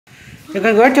You're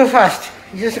going to go too fast.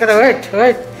 You just gotta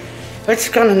wait. It's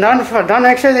gonna not fall. Don't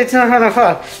actually, it's not gonna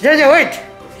fall. JJ, wait.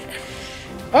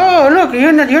 Oh, look,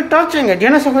 you're touching it.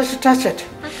 You're not supposed to touch it.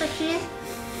 I'm touching it.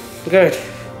 Good.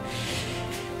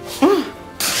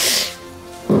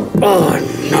 Oh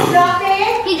no.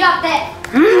 He dropped it.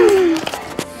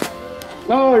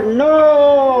 Oh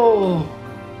no.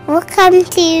 Welcome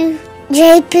to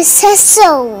J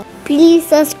Picasso. Please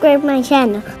subscribe my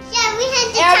channel. Yeah, we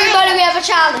had to everybody, we have a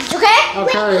challenge, okay?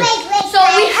 Okay. Wait. So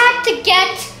we have to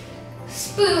get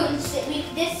spoons.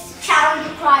 This challenge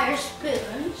requires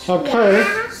spoons. Okay.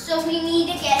 Yeah. So we need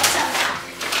to get some.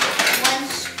 1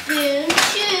 spoon, 2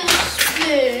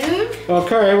 spoons.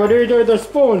 Okay, what do you do with the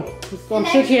spoon? It's going to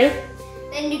sit here.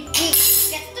 Then we get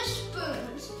the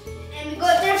spoons and we go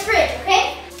to the fridge,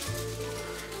 okay?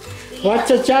 What's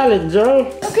the challenge,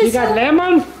 Joe? Okay, you got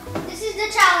lemon? This is the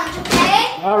challenge, okay?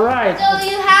 Alright. So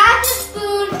you have the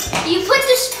spoon, you put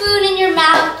the spoon in your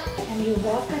mouth and you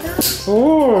walk around.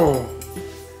 Oh.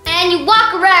 And you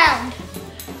walk around.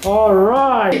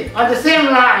 Alright. On the same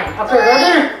line. Okay,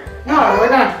 ready? No, we're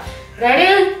not.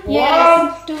 Ready?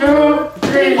 Yes. 1, 2,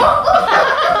 3.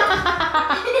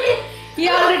 He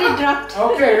already dropped.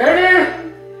 Okay, ready?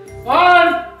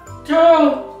 1, 2,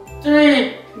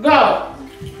 3, go.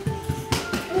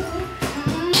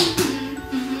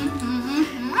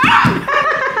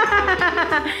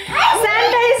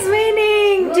 Santa is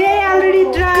winning. Jay already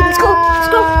dropped. Let's go.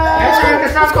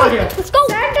 Let's go here.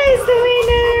 Santa is the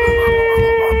winner.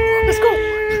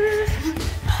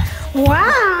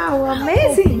 Wow,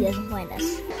 amazing.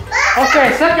 Okay,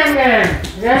 second game.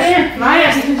 Ready?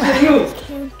 Maya, this is for you.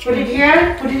 Put it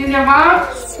here, put it in your mouth.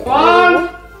 1,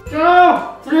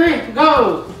 2, 3, go.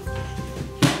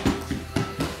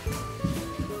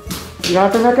 You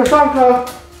have to make a circle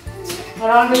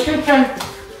around the kitchen.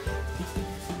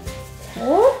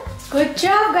 Oh, good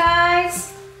job,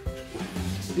 guys.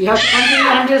 You have to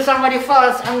continue until somebody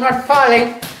falls. I'm not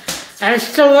falling. I'm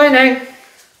still winning.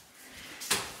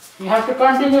 You have to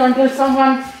continue until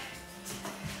someone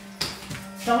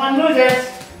loses.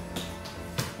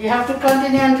 You have to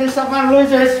continue until someone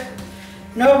loses.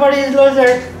 Nobody is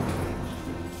losing.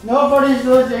 Nobody is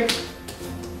losing.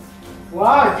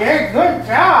 Wow, Jay, good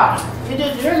job. You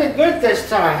did really good this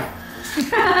time. You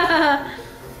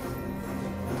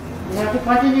have to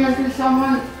continue until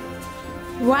someone.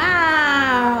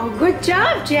 Wow, good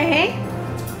job, Jay.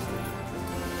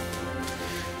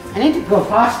 I need to go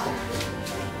faster.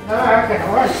 No, I can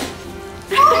run.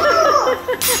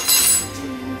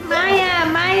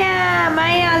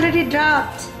 Maya already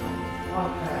dropped.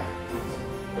 Okay.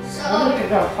 So, I need to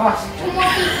go faster. 2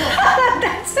 more people.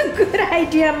 That's a good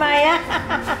idea, Maya.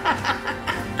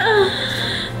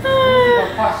 Go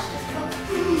faster.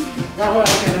 That way I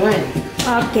can win.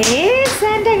 Okay,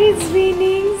 Santa is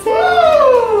winning.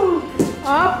 Woo!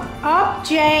 Up,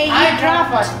 Jay. You I drop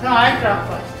first. No, I drop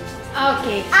first.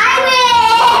 Okay. I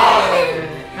win!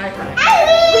 I drop.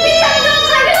 We can go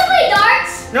play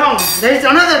darts. No, there's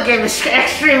another game. It's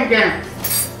extreme game.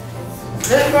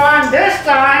 This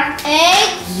time.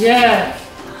 Eggs. Yeah.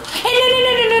 Hey,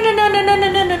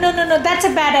 no. That's a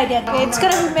bad idea. Okay, it's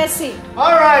gonna be messy.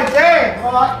 All right, Jay.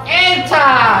 For egg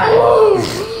time. Oh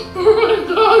my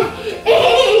god.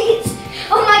 Eggs.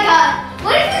 Oh my god.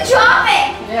 What if you drop it?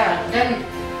 Yeah. Then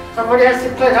somebody has to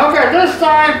clean. Okay, this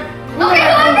time. Okay,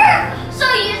 remember. So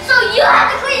you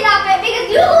have to clean up it because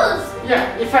you lose.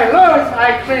 Yeah. If I lose,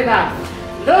 I clean up.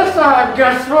 This time,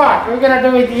 guess what? We're gonna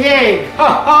do with the egg. Ho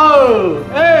ho!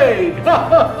 Egg! Ho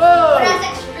ho ho! That's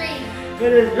extreme.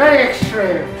 It is very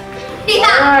extreme.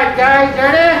 Yeah. Alright guys,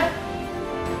 ready?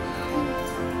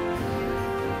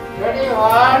 Ready?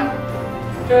 1,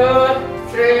 2,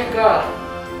 3, go.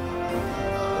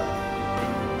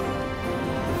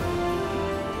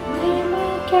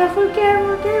 Maya, careful.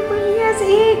 He has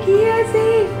egg.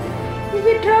 If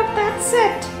you drop, that's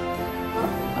it.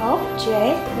 Oh,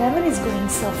 Jay, Lemon is going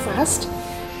so fast.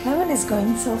 How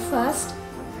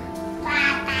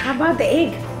about the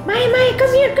egg? Maya,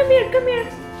 come here.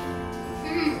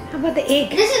 How about the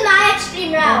egg? This is my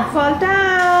extreme round.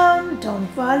 Don't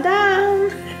fall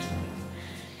down.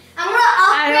 I'm gonna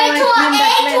upgrade to an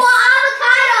egg to an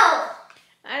avocado.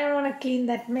 I don't want to clean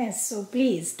that mess, so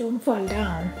please don't fall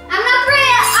down. I'm gonna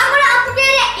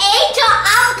upgrade an egg to an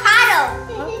avocado.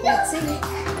 Oh, let's see.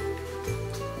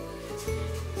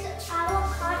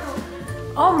 Avocado.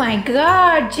 Oh my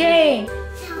God, Jay.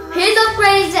 His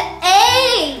upgrade is an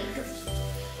egg.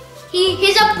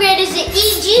 His upgrade is an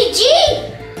EGG.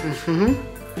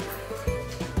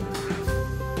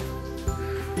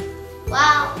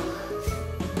 Wow.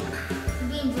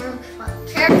 Being very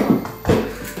careful.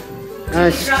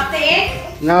 Nice. Drop the egg.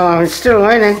 No, I'm still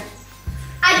winning.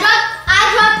 I dropped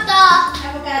the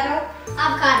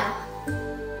avocado.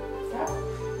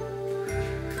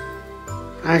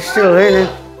 I'm still winning.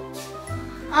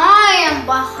 I am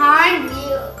behind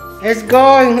you. It's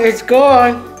going, it's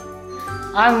going.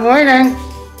 I'm winning.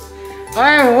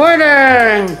 I'm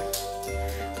winning.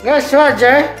 Guess what,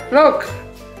 Jay? Look.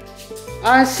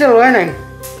 I'm still winning.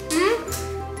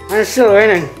 I'm still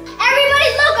winning. Everybody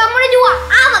look, I'm gonna do an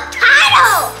avocado.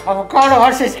 Avocado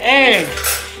versus egg.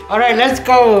 Alright, let's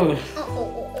go.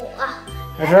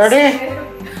 Ready?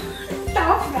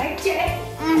 Tough, right, Jay?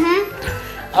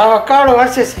 Avocado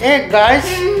versus egg, guys.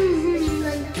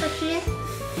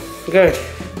 Good.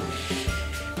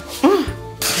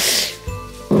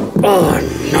 Oh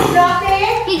no.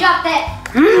 He dropped it.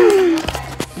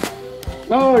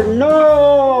 Oh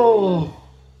no.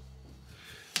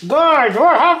 Guys,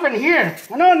 what happened here?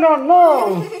 No, no,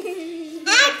 no.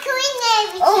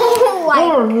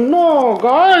 Oh no,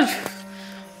 guys.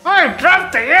 I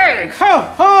dropped the egg. Ho,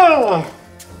 ho.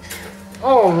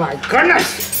 Oh my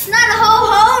goodness. It's not a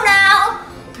ho-ho now.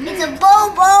 It's a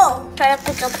bo-bo. Try to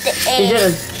pick up the Is egg. it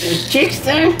a chick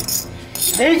thing?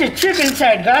 There's a chick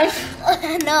inside, guys.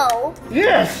 No.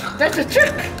 Yes, that's a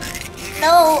chick.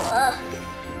 No.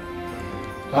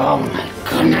 Oh my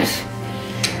goodness.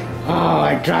 Oh,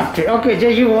 I dropped it. Okay,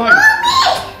 Jay, you won.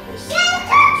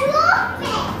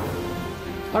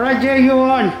 Alright, Jay, you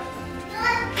won.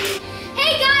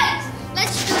 Hey guys,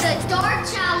 let's do the dart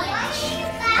challenge.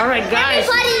 Alright, guys.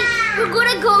 Everybody, we're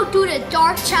gonna go do the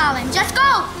dart challenge. Let's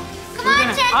go. Come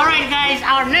on, Jen. Alright, guys,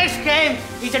 our next game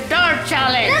is a dart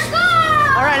challenge. Let's go.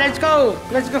 Alright, let's go.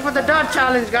 Let's go for the dart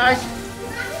challenge, guys.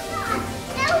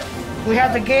 We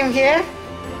have the game here.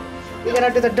 We're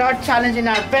gonna do the dart challenge in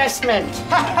our basement.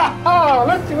 Oh,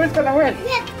 let's see who's gonna win. We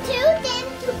have 2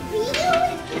 things to beat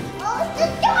all the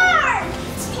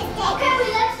darts. Okay,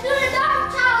 let's do the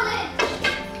dart challenge.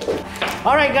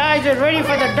 Alright, guys, you're ready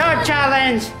for the dart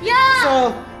challenge. Yeah.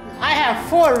 So, I have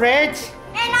 4 reds.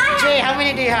 And I Jay, have how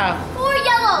many do you have? 4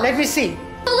 yellows. Let me see.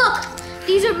 So look,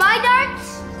 these are my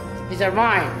darts. These are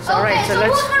mine. So, Okay, alright, so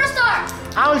let's. who's gonna start?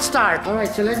 I will start. Alright,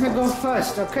 so let me go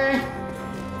first, okay?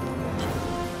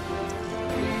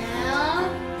 Yeah.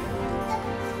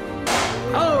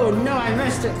 Oh no, I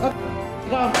missed it. Okay,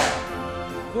 go.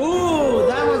 Ooh,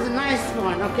 that was a nice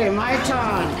one. Okay, my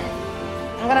turn.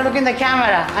 I'm gonna look in the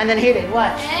camera and then hit it.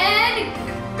 Watch. And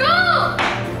go!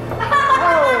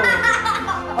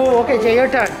 Oh, okay, Jay, your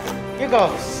turn. You go.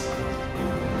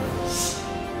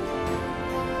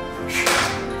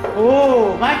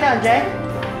 Oh, my turn, Jay.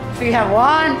 So you have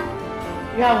 1.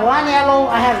 You have 1 yellow.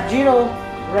 I have 0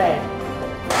 red.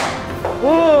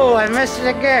 Oh, I missed it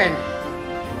again.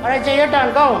 All right, Jay, your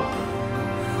turn. Go.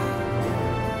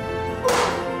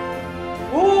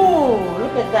 Ooh,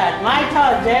 look at that. My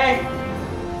turn, Jay.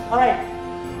 All right.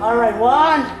 All right.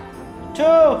 1, 2,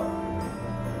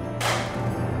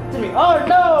 3. Oh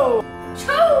no. 2!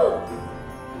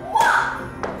 1!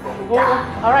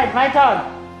 Oh, all right, my turn.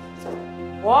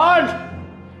 1,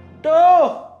 2.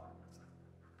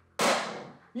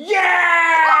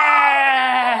 Yeah!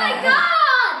 Oh my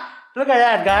god! Look at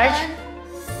that, guys.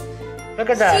 Look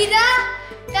at that. See that?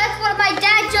 That's what my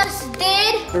dad just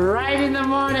did. Right in the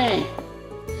morning.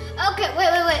 Okay, wait.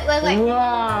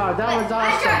 Wow, that was My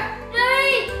awesome. turn.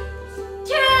 3,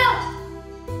 2.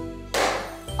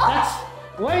 That's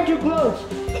way too close.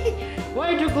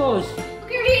 Way too close.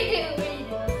 Okay, redo.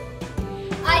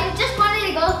 I just wanted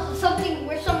to go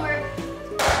somewhere.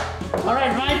 All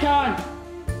right, my turn.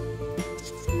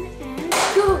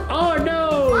 Oh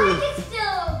no! I can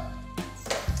still.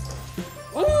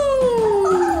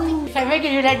 Ooh! If I make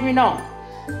it, you let me know.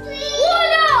 Oh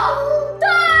no!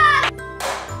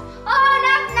 Oh,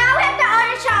 now we have the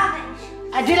other challenge.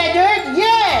 Did I do it?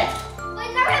 Yeah!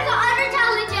 Wait, now we have the other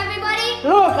challenge, everybody.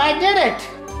 Look, I did it.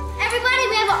 Everybody,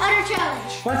 we have the other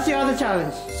challenge. What's the other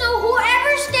challenge? So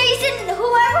whoever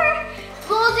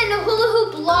goes in the hula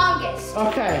hoop longest.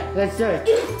 Okay, let's do it.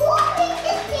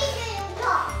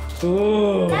 Now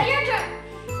Ooh, your turn.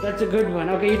 that's a good one.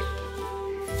 Okay.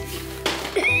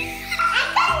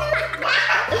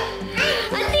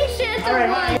 I think she has All right,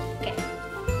 won. mine. Okay.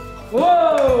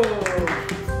 Whoa!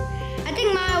 I think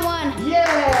Maya won.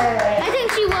 Yeah! I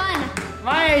think she won.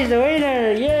 Maya is the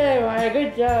winner. Yeah, Maya,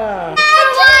 good job. Thanks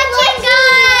for watching,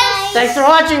 guys. Thanks for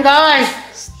watching, guys.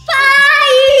 Bye.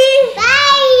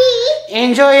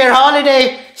 Enjoy your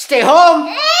holiday. Stay home.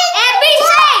 And be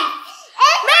safe.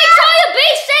 Make sure you be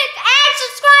safe and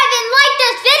subscribe and like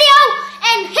this video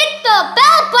and hit the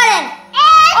bell button.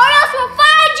 Or else we'll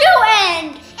find you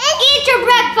and eat your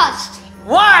breakfast.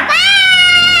 What? Bye.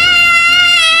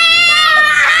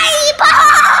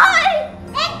 Bye.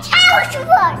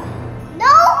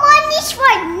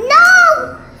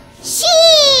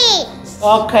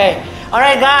 Okay.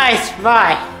 Alright guys,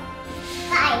 bye.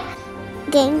 Bye.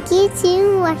 Thank you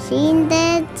for watching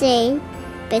the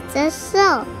Bista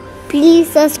show.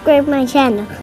 Please subscribe my channel.